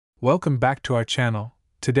Welcome back to our channel.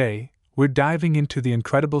 Today, we're diving into the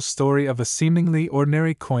incredible story of a seemingly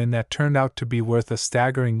ordinary coin that turned out to be worth a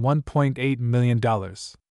staggering $1.8 million.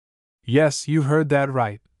 Yes, you heard that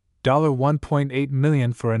right. $1.8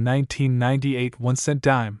 million for a 1998 1-cent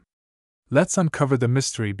dime. Let's uncover the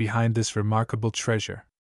mystery behind this remarkable treasure.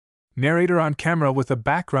 Narrator on camera with a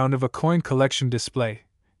background of a coin collection display.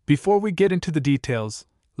 Before we get into the details,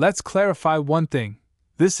 let's clarify one thing.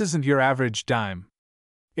 This isn't your average dime.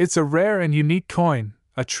 It's a rare and unique coin,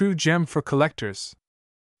 a true gem for collectors.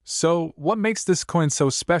 So, what makes this coin so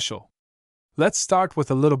special? Let's start with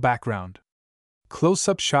a little background.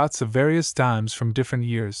 Close-up shots of various dimes from different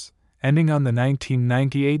years, ending on the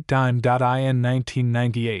 1998 dime. In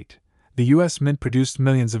 1998, the US Mint produced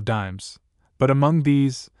millions of dimes, but among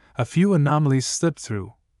these, a few anomalies slipped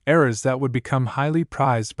through, errors that would become highly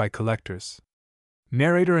prized by collectors.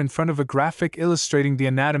 Narrator in front of a graphic illustrating the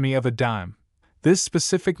anatomy of a dime. This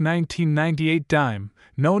specific 1998 dime,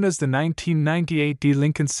 known as the 1998 D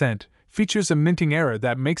Lincoln cent, features a minting error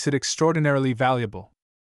that makes it extraordinarily valuable.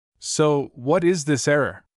 So, what is this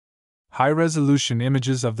error? High-resolution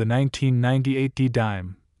images of the 1998 D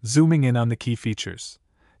dime, zooming in on the key features.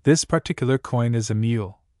 This particular coin is a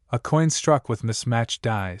mule, a coin struck with mismatched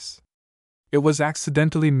dies. It was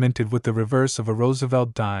accidentally minted with the reverse of a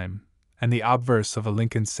Roosevelt dime and the obverse of a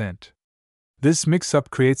Lincoln cent. This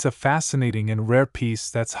mix-up creates a fascinating and rare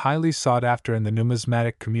piece that's highly sought after in the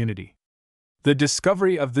numismatic community. The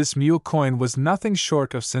discovery of this mule coin was nothing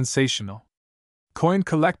short of sensational. Coin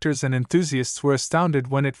collectors and enthusiasts were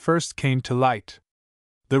astounded when it first came to light.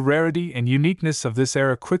 The rarity and uniqueness of this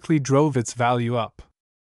error quickly drove its value up.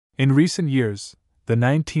 In recent years, the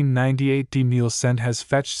 1998 D mule cent has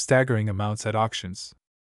fetched staggering amounts at auctions.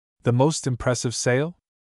 The most impressive sale?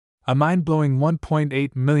 A mind-blowing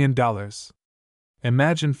 $1.8 million.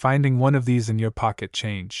 Imagine finding one of these in your pocket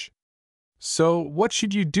change. So, what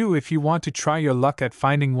should you do if you want to try your luck at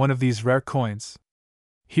finding one of these rare coins?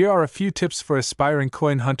 Here are a few tips for aspiring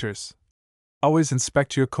coin hunters. Always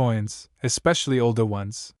inspect your coins, especially older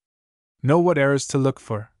ones. Know what errors to look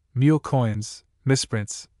for: mule coins,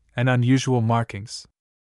 misprints, and unusual markings.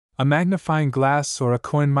 A magnifying glass or a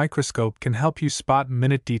coin microscope can help you spot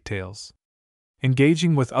minute details.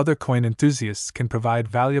 Engaging with other coin enthusiasts can provide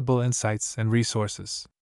valuable insights and resources.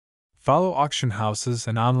 Follow auction houses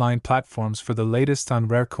and online platforms for the latest on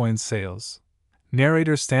rare coin sales.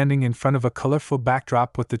 Narrator standing in front of a colorful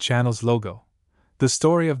backdrop with the channel's logo. The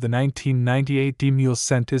story of the 1998 D mule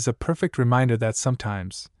cent is a perfect reminder that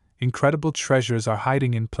sometimes, incredible treasures are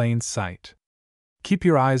hiding in plain sight. Keep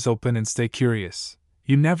your eyes open and stay curious.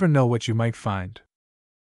 You never know what you might find.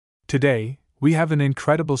 Today, we have an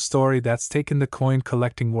incredible story that's taken the coin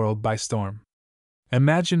collecting world by storm.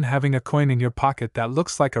 Imagine having a coin in your pocket that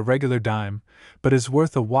looks like a regular dime, but is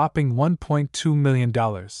worth a whopping $1.2 million.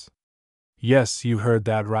 Yes, you heard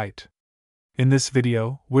that right. In this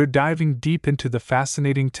video, we're diving deep into the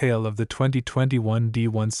fascinating tale of the 2021 D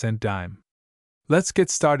 1-cent dime. Let's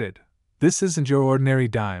get started. This isn't your ordinary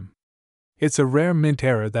dime. It's a rare mint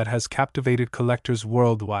error that has captivated collectors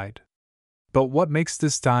worldwide. But what makes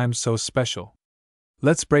this dime so special?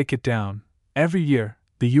 Let's break it down. Every year,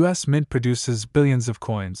 the US Mint produces billions of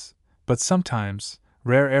coins, but sometimes,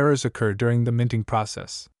 rare errors occur during the minting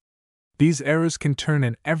process. These errors can turn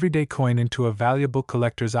an everyday coin into a valuable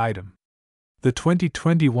collector's item. The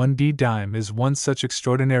 2021 D dime is one such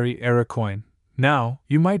extraordinary error coin. Now,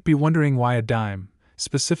 you might be wondering why a dime,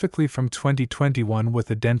 specifically from 2021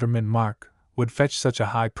 with a Denver Mint mark, would fetch such a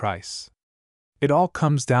high price. It all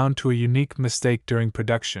comes down to a unique mistake during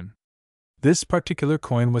production. This particular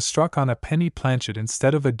coin was struck on a penny planchet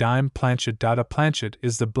instead of a dime planchet. A planchet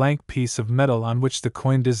is the blank piece of metal on which the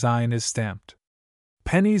coin design is stamped.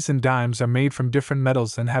 Pennies and dimes are made from different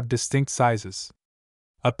metals and have distinct sizes.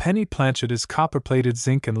 A penny planchet is copper-plated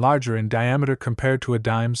zinc and larger in diameter compared to a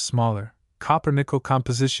dime's smaller, copper-nickel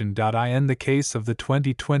composition. In the case of the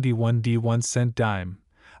 2021 D 1-cent dime,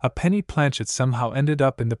 a penny planchet somehow ended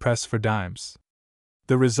up in the press for dimes.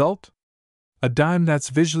 The result? A dime that's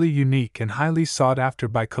visually unique and highly sought after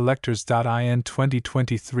by collectors. In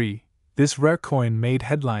 2023, this rare coin made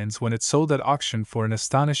headlines when it sold at auction for an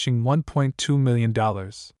astonishing $1.2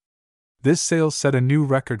 million. This sale set a new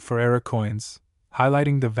record for error coins,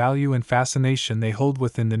 highlighting the value and fascination they hold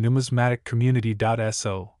within the numismatic community.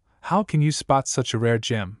 So, how can you spot such a rare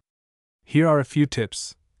gem? Here are a few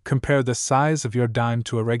tips. Compare the size of your dime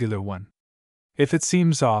to a regular one. If it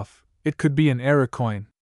seems off, it could be an error coin.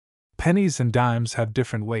 Pennies and dimes have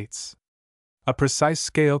different weights. A precise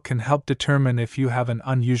scale can help determine if you have an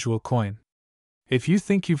unusual coin. If you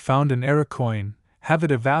think you've found an error coin, have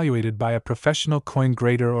it evaluated by a professional coin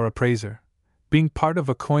grader or appraiser. Being part of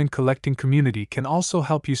a coin collecting community can also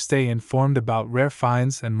help you stay informed about rare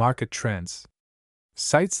finds and market trends.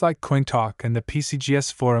 Sites like CoinTalk and the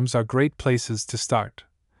PCGS forums are great places to start.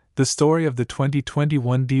 The story of the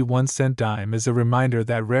 2021 D1 dime is a reminder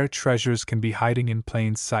that rare treasures can be hiding in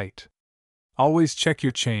plain sight. Always check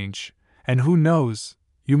your change, and who knows,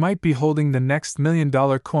 you might be holding the next $1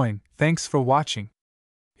 million coin. Thanks for watching.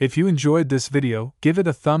 If you enjoyed this video, give it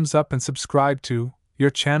a thumbs up and subscribe to your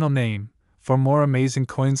channel name for more amazing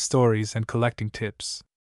coin stories and collecting tips.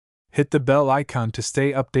 Hit the bell icon to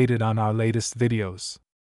stay updated on our latest videos.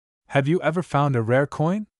 Have you ever found a rare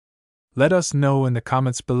coin? Let us know in the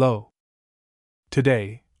comments below.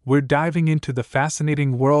 Today, we're diving into the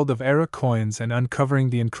fascinating world of rrae coins and uncovering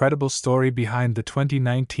the incredible story behind the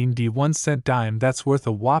 2019 D1 dime that's worth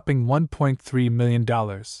a whopping $1.3 million.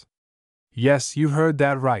 Yes, you heard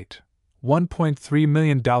that right. $1.3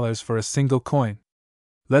 million for a single coin.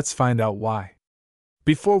 Let's find out why.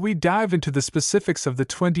 Before we dive into the specifics of the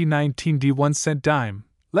 2019 D1 dime,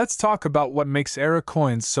 let's talk about what makes rrae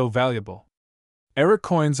coins so valuable. Rrae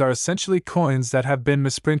coins are essentially coins that have been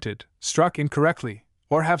misprinted, struck incorrectly,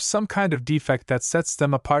 or have some kind of defect that sets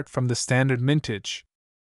them apart from the standard mintage.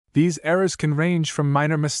 These errors can range from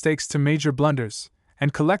minor mistakes to major blunders,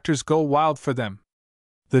 and collectors go wild for them.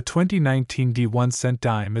 The 2019 D1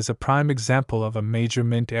 dime is a prime example of a major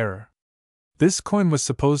mint error. This coin was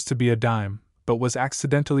supposed to be a dime, but was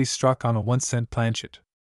accidentally struck on a 1-cent planchet.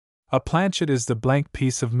 A planchet is the blank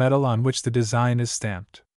piece of metal on which the design is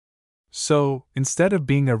stamped. So, instead of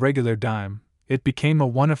being a regular dime, it became a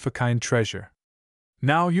one-of-a-kind treasure.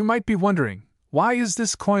 Now you might be wondering, why is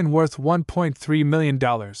this coin worth $1.3 million?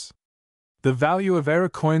 The value of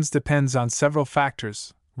rrae coins depends on several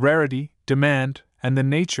factors: rarity, demand, and the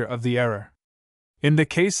nature of the error. In the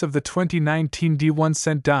case of the 2019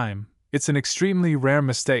 D1 dime, it's an extremely rare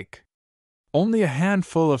mistake. Only a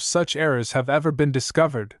handful of such errors have ever been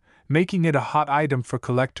discovered, making it a hot item for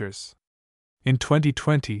collectors. In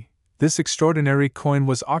 2020, this extraordinary coin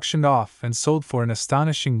was auctioned off and sold for an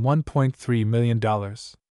astonishing $1.3 million.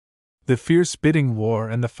 The fierce bidding war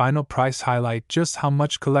and the final price highlight just how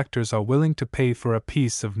much collectors are willing to pay for a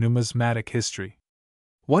piece of numismatic history.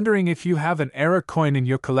 Wondering if you have an rrae coin in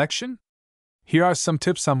your collection? Here are some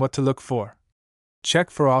tips on what to look for. Check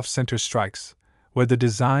for off-center strikes, where the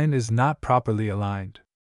design is not properly aligned.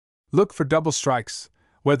 Look for double strikes,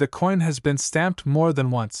 where the coin has been stamped more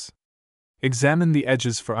than once. Examine the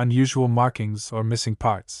edges for unusual markings or missing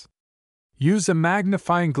parts. Use a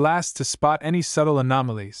magnifying glass to spot any subtle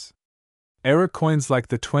anomalies. Rrae coins like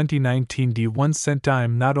the 2019 D1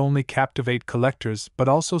 dime not only captivate collectors but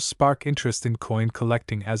also spark interest in coin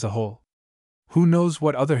collecting as a whole. Who knows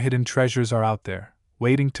what other hidden treasures are out there,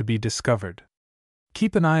 waiting to be discovered?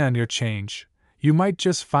 Keep an eye on your change. You might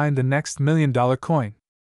just find the next $1 million coin.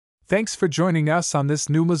 Thanks for joining us on this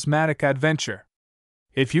numismatic adventure.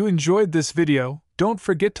 If you enjoyed this video, don't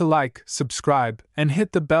forget to like, subscribe, and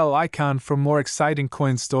hit the bell icon for more exciting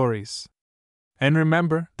coin stories. And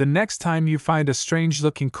remember, the next time you find a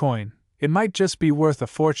strange-looking coin, it might just be worth a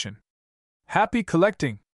fortune. Happy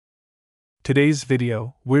collecting! Today's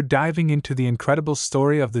video, we're diving into the incredible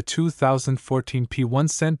story of the 2014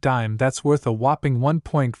 P1 dime that's worth a whopping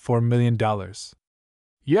 $1.4 million.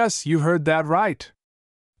 Yes, you heard that right!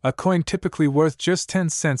 A coin typically worth just 10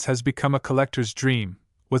 cents has become a collector's dream,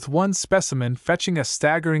 with one specimen fetching a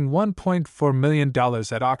staggering $1.4 million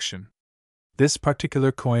at auction. This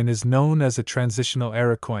particular coin is known as a transitional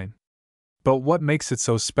rrae coin. But what makes it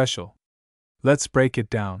so special? Let's break it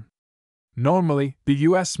down. Normally, the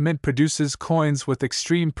US Mint produces coins with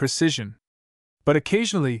extreme precision. But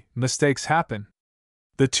occasionally, mistakes happen.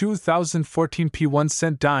 The 2014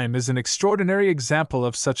 P1 dime is an extraordinary example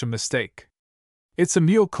of such a mistake. It's a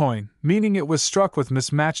mule coin, meaning it was struck with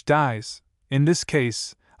mismatched dies, in this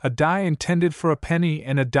case, a die intended for a penny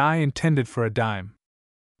and a die intended for a dime.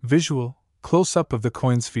 Visual close-up of the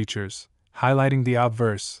coin's features, highlighting the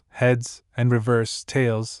obverse, heads, and reverse,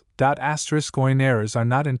 tails, coin errors are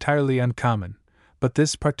not entirely uncommon, but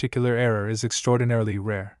this particular error is extraordinarily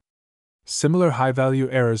rare. Similar high-value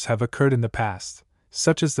errors have occurred in the past,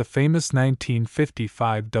 such as the famous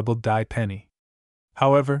 1955 double-die penny.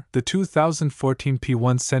 However, the 2014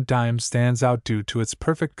 P1 dime stands out due to its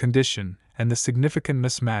perfect condition and the significant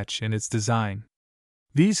mismatch in its design.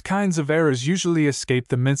 These kinds of errors usually escape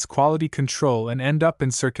the mint's quality control and end up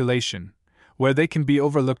in circulation, where they can be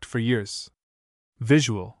overlooked for years.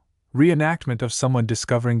 Visual reenactment of someone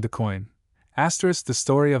discovering the coin. The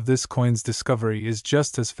story of this coin's discovery is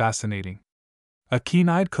just as fascinating. A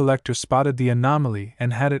keen-eyed collector spotted the anomaly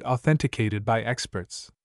and had it authenticated by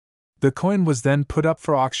experts. The coin was then put up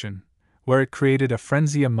for auction, where it created a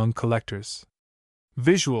frenzy among collectors.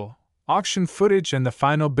 Visual, auction footage and the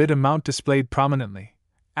final bid amount displayed prominently.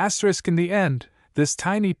 Asterisk in the end, this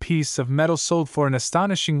tiny piece of metal sold for an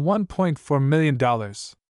astonishing $1.4 million.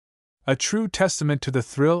 A true testament to the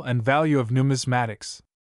thrill and value of numismatics.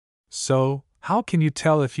 So, how can you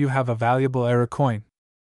tell if you have a valuable error coin?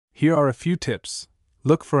 Here are a few tips.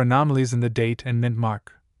 Look for anomalies in the date and mint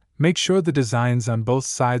mark. Make sure the designs on both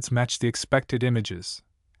sides match the expected images.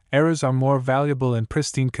 Errors are more valuable in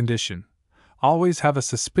pristine condition. Always have a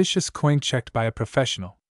suspicious coin checked by a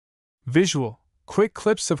professional. Visual, quick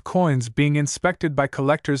clips of coins being inspected by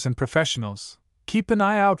collectors and professionals. Keep an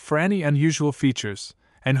eye out for any unusual features,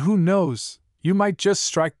 and who knows, you might just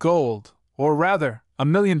strike gold, or rather, $1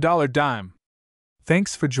 million dime.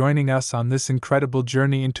 Thanks for joining us on this incredible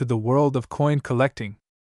journey into the world of coin collecting.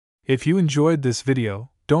 If you enjoyed this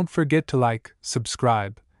video, don't forget to like,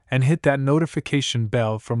 subscribe, and hit that notification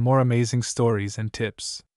bell for more amazing stories and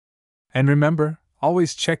tips. And remember,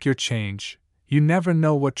 always check your change. You never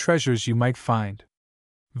know what treasures you might find.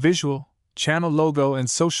 Visual, channel logo and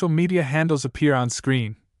social media handles appear on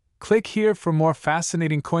screen. Click here for more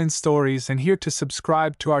fascinating coin stories and here to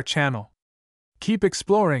subscribe to our channel. Keep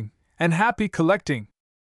exploring, and happy collecting!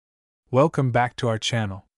 Welcome back to our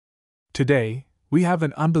channel. Today, we have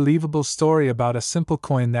an unbelievable story about a simple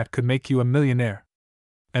coin that could make you a millionaire.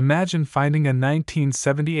 Imagine finding a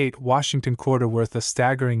 1978 Washington quarter worth a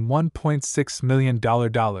staggering $1.6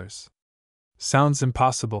 million. Sounds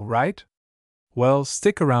impossible, right? Well,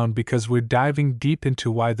 stick around because we're diving deep into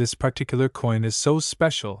why this particular coin is so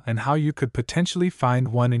special and how you could potentially find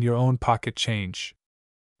one in your own pocket change.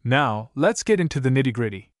 Now, let's get into the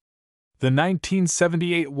nitty-gritty. The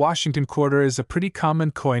 1978 Washington quarter is a pretty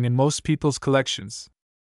common coin in most people's collections.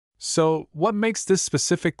 So, what makes this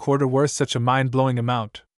specific quarter worth such a mind-blowing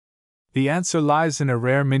amount? The answer lies in a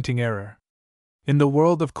rare minting error. In the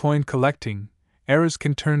world of coin collecting, errors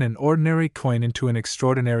can turn an ordinary coin into an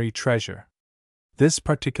extraordinary treasure. This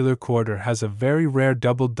particular quarter has a very rare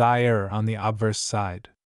double die error on the obverse side.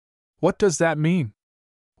 What does that mean?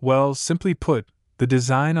 Well, simply put, the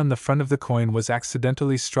design on the front of the coin was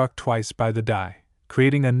accidentally struck twice by the die,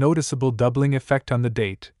 creating a noticeable doubling effect on the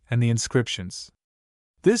date and the inscriptions.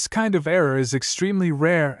 This kind of error is extremely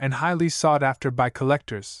rare and highly sought after by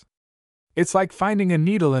collectors. It's like finding a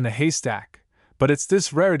needle in a haystack, but it's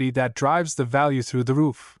this rarity that drives the value through the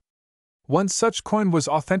roof. One such coin was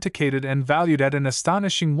authenticated and valued at an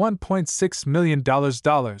astonishing $1.6 million.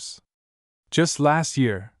 Just last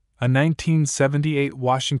year, a 1978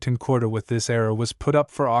 Washington quarter with this error was put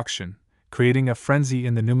up for auction, creating a frenzy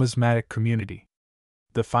in the numismatic community.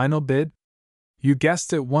 The final bid? You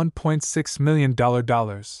guessed it, $1.6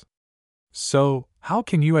 million. So, how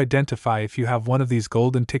can you identify if you have one of these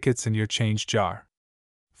golden tickets in your change jar?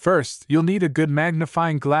 First, you'll need a good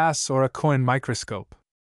magnifying glass or a coin microscope.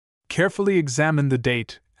 Carefully examine the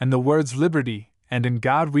date and the words Liberty and In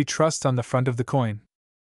God We Trust on the front of the coin.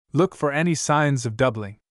 Look for any signs of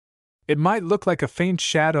doubling. It might look like a faint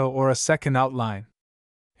shadow or a second outline.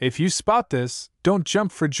 If you spot this, don't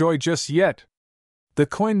jump for joy just yet. The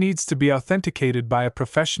coin needs to be authenticated by a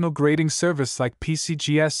professional grading service like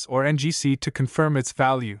PCGS or NGC to confirm its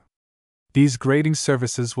value. These grading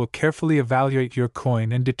services will carefully evaluate your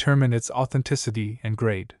coin and determine its authenticity and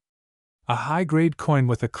grade. A high-grade coin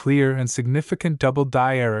with a clear and significant double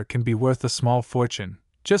die error can be worth a small fortune,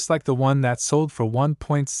 just like the one that sold for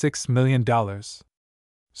 $1.6 million.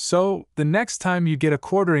 So, the next time you get a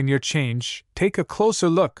quarter in your change, take a closer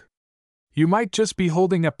look. You might just be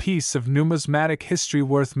holding a piece of numismatic history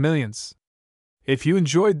worth millions. If you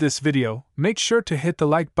enjoyed this video, make sure to hit the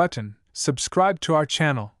like button, subscribe to our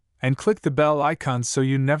channel, and click the bell icon so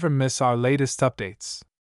you never miss our latest updates.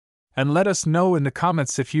 And let us know in the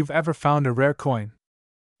comments if you've ever found a rare coin.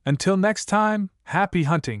 Until next time, happy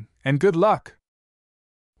hunting, and good luck!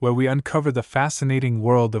 Where we uncover the fascinating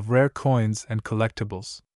world of rare coins and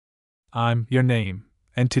collectibles. I'm your name,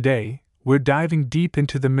 and today, we're diving deep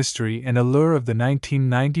into the mystery and allure of the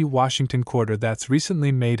 1990 Washington quarter that's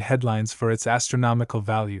recently made headlines for its astronomical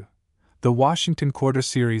value. The Washington quarter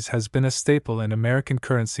series has been a staple in American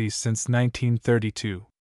currency since 1932.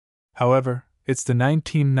 However, it's the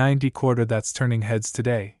 1990 quarter that's turning heads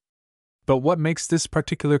today. But what makes this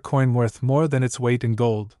particular coin worth more than its weight in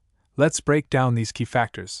gold? Let's break down these key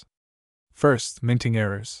factors. First, minting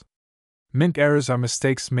errors. Mint errors are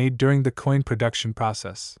mistakes made during the coin production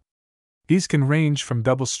process. These can range from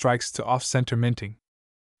double strikes to off-center minting.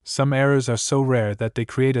 Some errors are so rare that they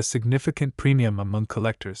create a significant premium among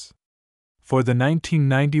collectors. For the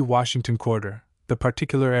 1990 Washington quarter, the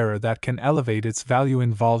particular error that can elevate its value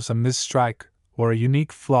involves a misstrike or a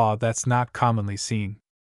unique flaw that's not commonly seen.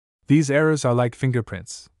 These errors are like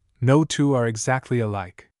fingerprints. No two are exactly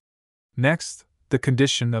alike. Next, the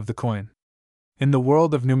condition of the coin. In the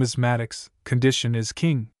world of numismatics, condition is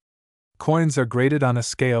king. Coins are graded on a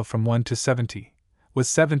scale from 1 to 70, with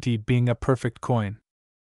 70 being a perfect coin.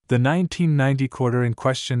 The 1990 quarter in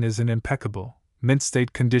question is in impeccable, mint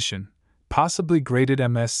state condition, possibly graded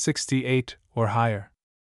MS 68 or higher.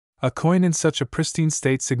 A coin in such a pristine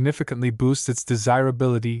state significantly boosts its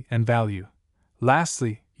desirability and value.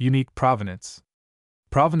 Lastly, unique provenance.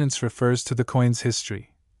 Provenance refers to the coin's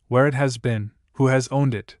history, where it has been, who has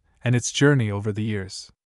owned it, and its journey over the years.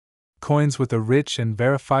 Coins with a rich and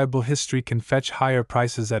verifiable history can fetch higher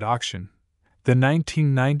prices at auction. The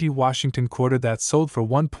 1990 Washington quarter that sold for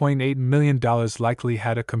 $1.8 million likely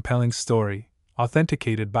had a compelling story,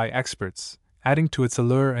 authenticated by experts, adding to its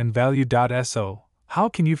allure and value. So, how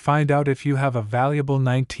can you find out if you have a valuable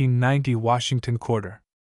 1990 Washington quarter?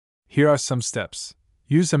 Here are some steps.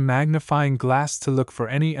 Use a magnifying glass to look for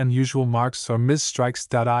any unusual marks or misstrikes.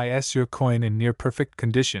 Is your coin in near-perfect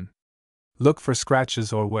condition? Look for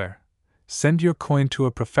scratches or wear. Send your coin to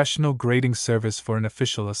a professional grading service for an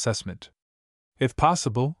official assessment. If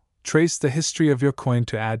possible, trace the history of your coin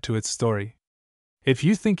to add to its story. If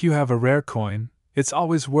you think you have a rare coin, it's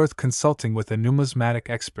always worth consulting with a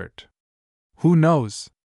numismatic expert. Who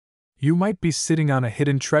knows? You might be sitting on a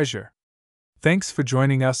hidden treasure. Thanks for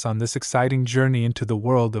joining us on this exciting journey into the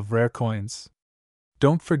world of rare coins.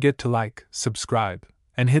 Don't forget to like, subscribe,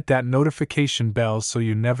 and hit that notification bell so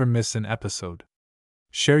you never miss an episode.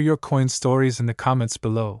 Share your coin stories in the comments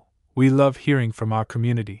below. We love hearing from our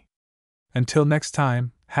community. Until next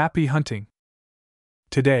time, happy hunting!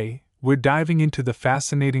 Today, we're diving into the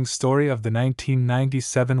fascinating story of the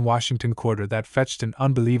 1997 Washington quarter that fetched an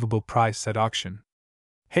unbelievable price at auction.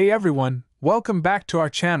 Hey everyone, welcome back to our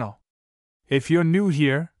channel. If you're new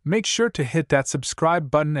here, make sure to hit that subscribe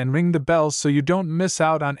button and ring the bell so you don't miss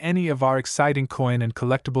out on any of our exciting coin and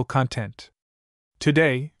collectible content.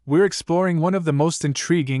 Today, we're exploring one of the most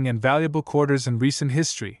intriguing and valuable quarters in recent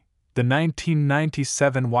history, the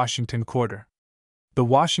 1997 Washington quarter. The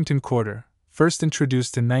Washington quarter, first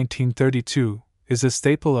introduced in 1932, is a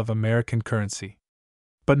staple of American currency.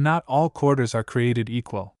 But not all quarters are created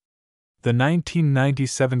equal. The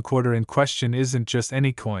 1997 quarter in question isn't just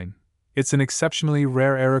any coin, it's an exceptionally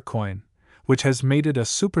rare era coin, which has made it a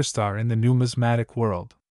superstar in the numismatic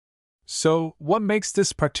world. So, what makes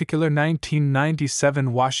this particular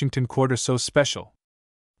 1997 Washington quarter so special?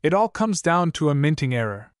 It all comes down to a minting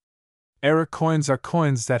error. Error coins are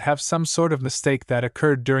coins that have some sort of mistake that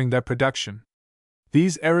occurred during their production.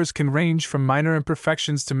 These errors can range from minor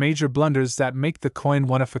imperfections to major blunders that make the coin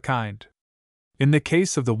one of a kind. In the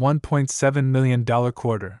case of the $1.7 million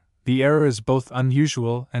quarter, the error is both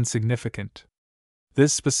unusual and significant.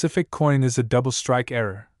 This specific coin is a double strike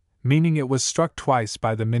error, meaning it was struck twice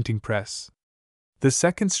by the minting press. The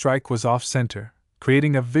second strike was off-center,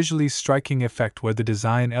 creating a visually striking effect where the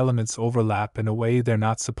design elements overlap in a way they're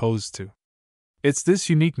not supposed to. It's this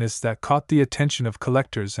uniqueness that caught the attention of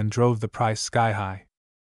collectors and drove the price sky high.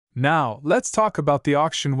 Now, let's talk about the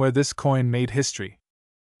auction where this coin made history.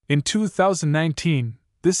 In 2019,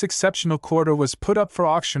 this exceptional quarter was put up for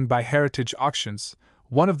auction by Heritage Auctions,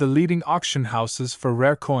 one of the leading auction houses for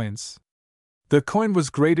rare coins. The coin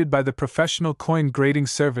was graded by the Professional Coin Grading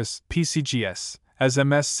Service (PCGS) as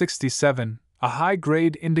MS67, a high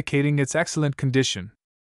grade indicating its excellent condition.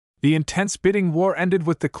 The intense bidding war ended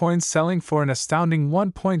with the coin selling for an astounding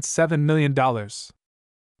 $1.7 million.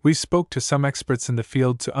 We spoke to some experts in the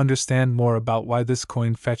field to understand more about why this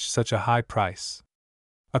coin fetched such a high price.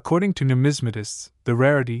 According to numismatists, the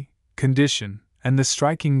rarity, condition, and the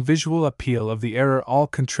striking visual appeal of the error all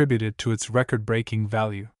contributed to its record-breaking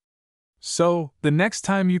value. So, the next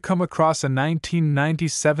time you come across a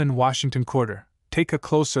 1997 Washington quarter, take a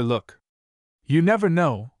closer look. You never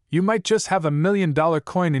know, you might just have $1 million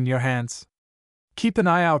coin in your hands. Keep an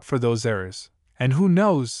eye out for those errors, and who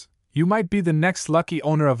knows, you might be the next lucky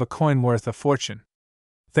owner of a coin worth a fortune.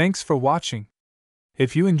 Thanks for watching.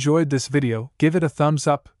 If you enjoyed this video, give it a thumbs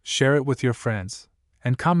up, share it with your friends,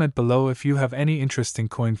 and comment below if you have any interesting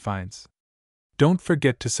coin finds. Don't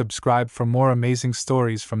forget to subscribe for more amazing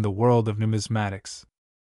stories from the world of numismatics.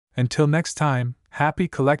 Until next time, happy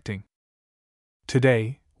collecting!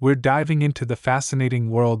 Today, we're diving into the fascinating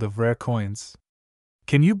world of rare coins.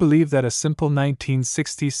 Can you believe that a simple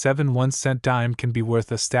 1967 1-cent dime can be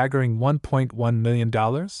worth a staggering $1.1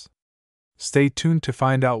 million? Stay tuned to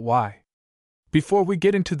find out why. Before we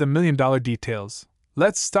get into the million-dollar details,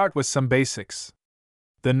 Let's start with some basics.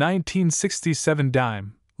 The 1967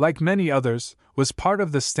 dime, like many others, was part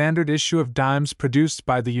of the standard issue of dimes produced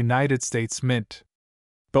by the United States Mint.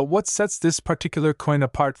 But what sets this particular coin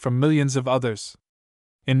apart from millions of others?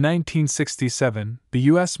 In 1967, the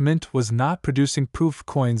U.S. Mint was not producing proof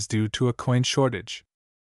coins due to a coin shortage.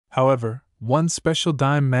 However, one special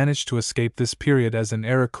dime managed to escape this period as an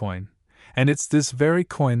error coin, and it's this very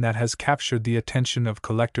coin that has captured the attention of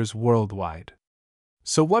collectors worldwide.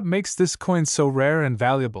 So what makes this coin so rare and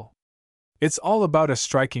valuable? It's all about a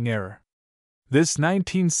striking error. This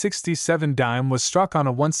 1967 dime was struck on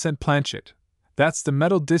a 1-cent planchet. That's the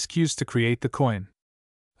metal disc used to create the coin.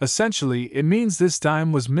 Essentially, it means this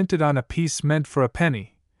dime was minted on a piece meant for a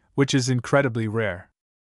penny, which is incredibly rare.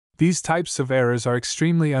 These types of errors are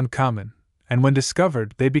extremely uncommon, and when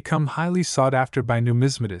discovered, they become highly sought after by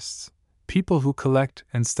numismatists, people who collect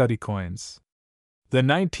and study coins. The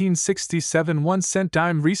 1967 1-cent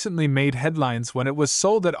dime recently made headlines when it was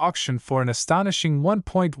sold at auction for an astonishing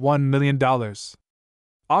 $1.1 million.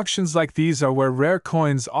 Auctions like these are where rare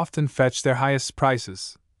coins often fetch their highest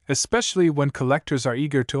prices, especially when collectors are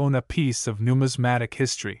eager to own a piece of numismatic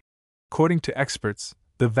history. According to experts,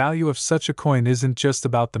 the value of such a coin isn't just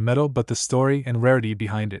about the metal but the story and rarity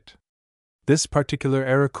behind it. This particular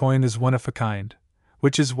error coin is one of a kind,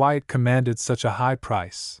 which is why it commanded such a high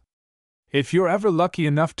price. If you're ever lucky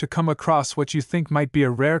enough to come across what you think might be a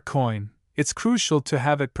rare coin, it's crucial to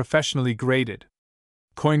have it professionally graded.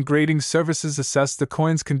 Coin grading services assess the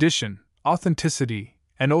coin's condition, authenticity,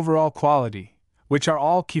 and overall quality, which are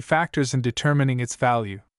all key factors in determining its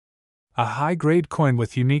value. A high-grade coin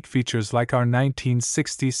with unique features like our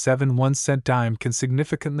 1967 1-cent dime can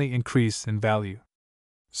significantly increase in value.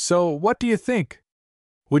 So, what do you think?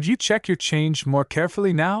 Would you check your change more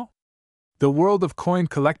carefully now? The world of coin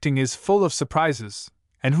collecting is full of surprises,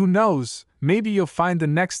 and who knows, maybe you'll find the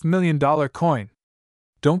next $1 million coin.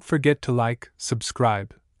 Don't forget to like,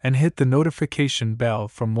 subscribe, and hit the notification bell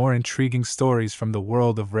for more intriguing stories from the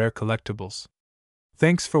world of rare collectibles.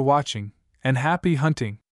 Thanks for watching, and happy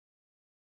hunting!